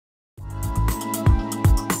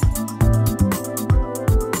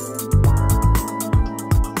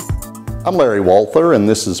I'm Larry Walther, and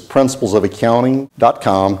this is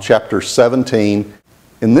principlesofaccounting.com, Chapter 17.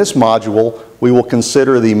 In this module, we will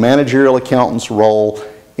consider the managerial accountant's role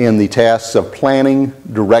in the tasks of planning,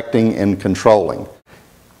 directing, and controlling.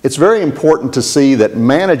 It's very important to see that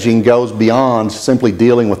managing goes beyond simply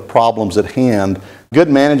dealing with problems at hand. Good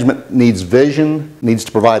management needs vision, needs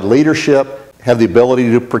to provide leadership, have the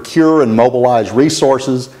ability to procure and mobilize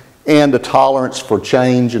resources, and a tolerance for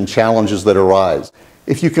change and challenges that arise.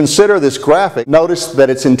 If you consider this graphic, notice that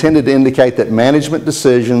it's intended to indicate that management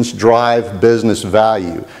decisions drive business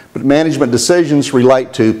value. But management decisions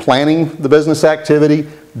relate to planning the business activity,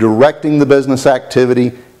 directing the business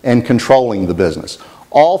activity, and controlling the business.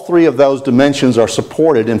 All three of those dimensions are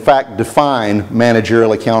supported, in fact, define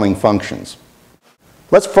managerial accounting functions.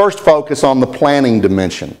 Let's first focus on the planning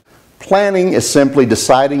dimension. Planning is simply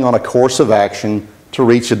deciding on a course of action to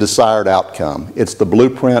reach a desired outcome. It's the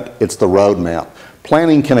blueprint, it's the roadmap.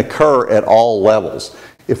 Planning can occur at all levels.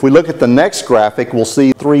 If we look at the next graphic, we'll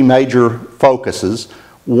see three major focuses.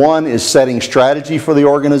 One is setting strategy for the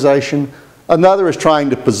organization. Another is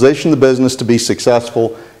trying to position the business to be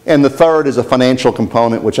successful. And the third is a financial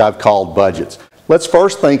component, which I've called budgets. Let's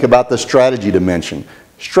first think about the strategy dimension.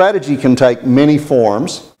 Strategy can take many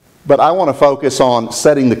forms, but I want to focus on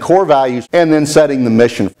setting the core values and then setting the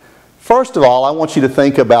mission. First of all, I want you to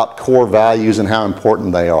think about core values and how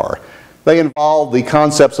important they are. They involve the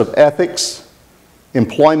concepts of ethics,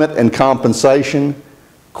 employment and compensation,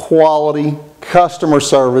 quality, customer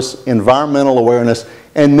service, environmental awareness,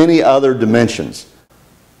 and many other dimensions.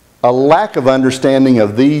 A lack of understanding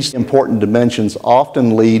of these important dimensions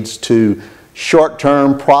often leads to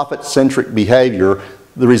short-term, profit-centric behavior,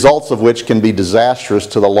 the results of which can be disastrous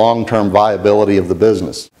to the long-term viability of the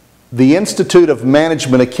business. The Institute of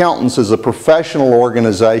Management Accountants is a professional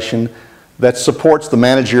organization that supports the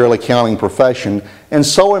managerial accounting profession, and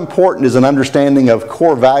so important is an understanding of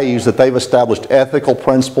core values that they've established ethical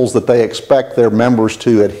principles that they expect their members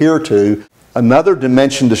to adhere to. Another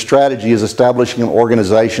dimension to strategy is establishing an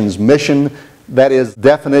organization's mission, that is,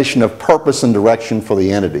 definition of purpose and direction for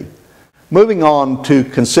the entity. Moving on to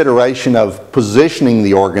consideration of positioning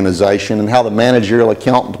the organization and how the managerial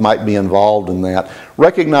accountant might be involved in that.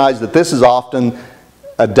 Recognize that this is often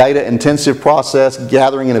a data-intensive process,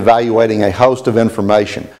 gathering and evaluating a host of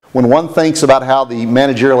information. When one thinks about how the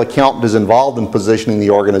managerial accountant is involved in positioning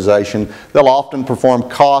the organization, they'll often perform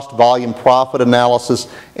cost, volume, profit analysis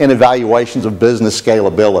and evaluations of business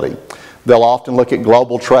scalability. They'll often look at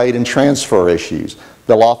global trade and transfer issues.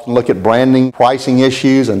 They'll often look at branding, pricing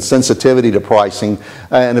issues, and sensitivity to pricing,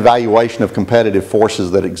 and evaluation of competitive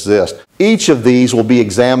forces that exist. Each of these will be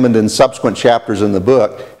examined in subsequent chapters in the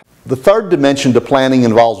book. The third dimension to planning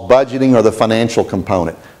involves budgeting, or the financial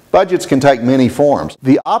component. Budgets can take many forms.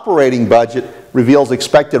 The operating budget reveals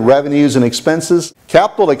expected revenues and expenses.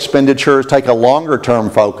 Capital expenditures take a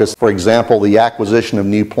longer-term focus, for example, the acquisition of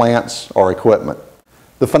new plants or equipment.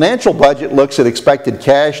 The financial budget looks at expected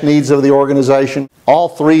cash needs of the organization. All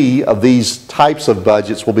three of these types of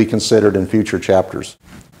budgets will be considered in future chapters.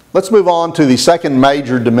 Let's move on to the second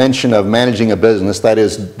major dimension of managing a business, that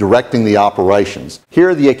is, directing the operations.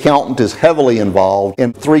 Here the accountant is heavily involved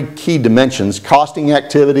in three key dimensions: costing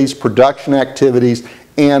activities, production activities,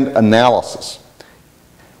 and analysis.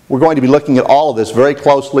 We're going to be looking at all of this very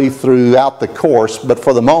closely throughout the course, but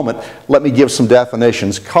for the moment, let me give some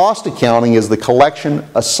definitions. Cost accounting is the collection,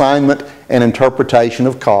 assignment, and interpretation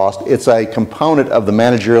of cost. It's a component of the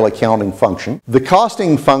managerial accounting function. The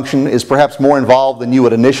costing function is perhaps more involved than you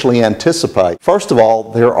would initially anticipate. First of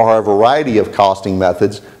all, there are a variety of costing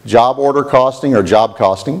methods: job order costing or job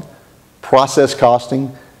costing, process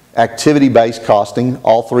costing, activity-based costing.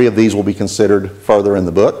 All three of these will be considered further in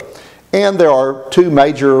the book. And there are two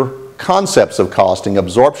major concepts of costing: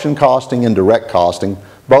 absorption costing and direct costing,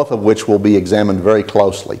 both of which will be examined very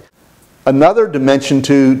closely. Another dimension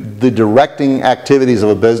to the directing activities of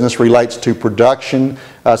a business relates to production.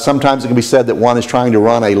 Sometimes it can be said that one is trying to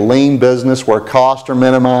run a lean business where costs are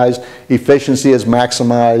minimized, efficiency is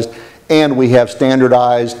maximized, and we have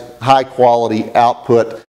standardized, high-quality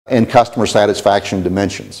output and customer satisfaction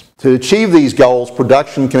dimensions. To achieve these goals,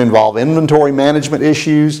 production can involve inventory management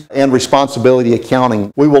issues and responsibility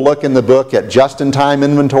accounting. We will look in the book at just-in-time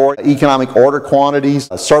inventory, economic order quantities,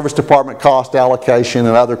 service department cost allocation,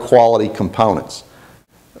 and other quality components.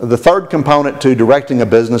 The third component to directing a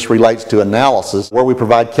business relates to analysis, where we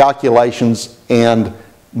provide calculations and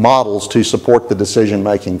models to support the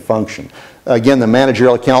decision-making function. Again, the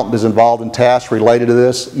managerial accountant is involved in tasks related to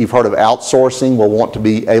this. You've heard of outsourcing. We'll want to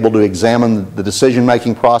be able to examine the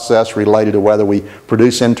decision-making process related to whether we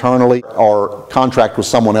produce internally or contract with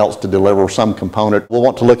someone else to deliver some component. We'll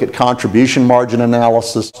want to look at contribution margin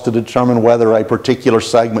analysis to determine whether a particular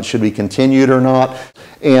segment should be continued or not,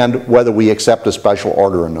 and whether we accept a special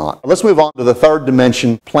order or not. Let's move on to the third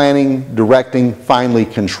dimension: planning, directing, finally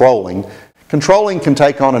controlling. Controlling can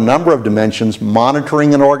take on a number of dimensions: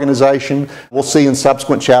 monitoring an organization. We'll see in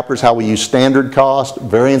subsequent chapters how we use standard cost,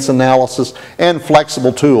 variance analysis, and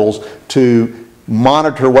flexible tools to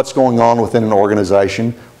monitor what's going on within an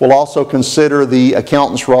organization. We'll also consider the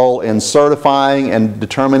accountant's role in certifying and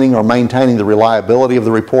determining or maintaining the reliability of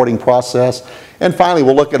the reporting process. And finally,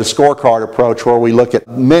 we'll look at a scorecard approach where we look at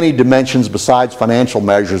many dimensions besides financial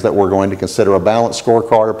measures that we're going to consider: a balanced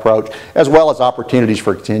scorecard approach, as well as opportunities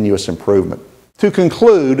for continuous improvement. To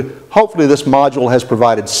conclude, hopefully this module has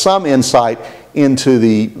provided some insight into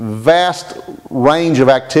the vast range of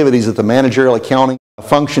activities that the managerial accounting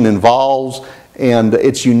function involves and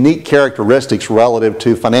its unique characteristics relative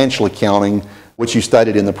to financial accounting, which you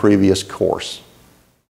studied in the previous course.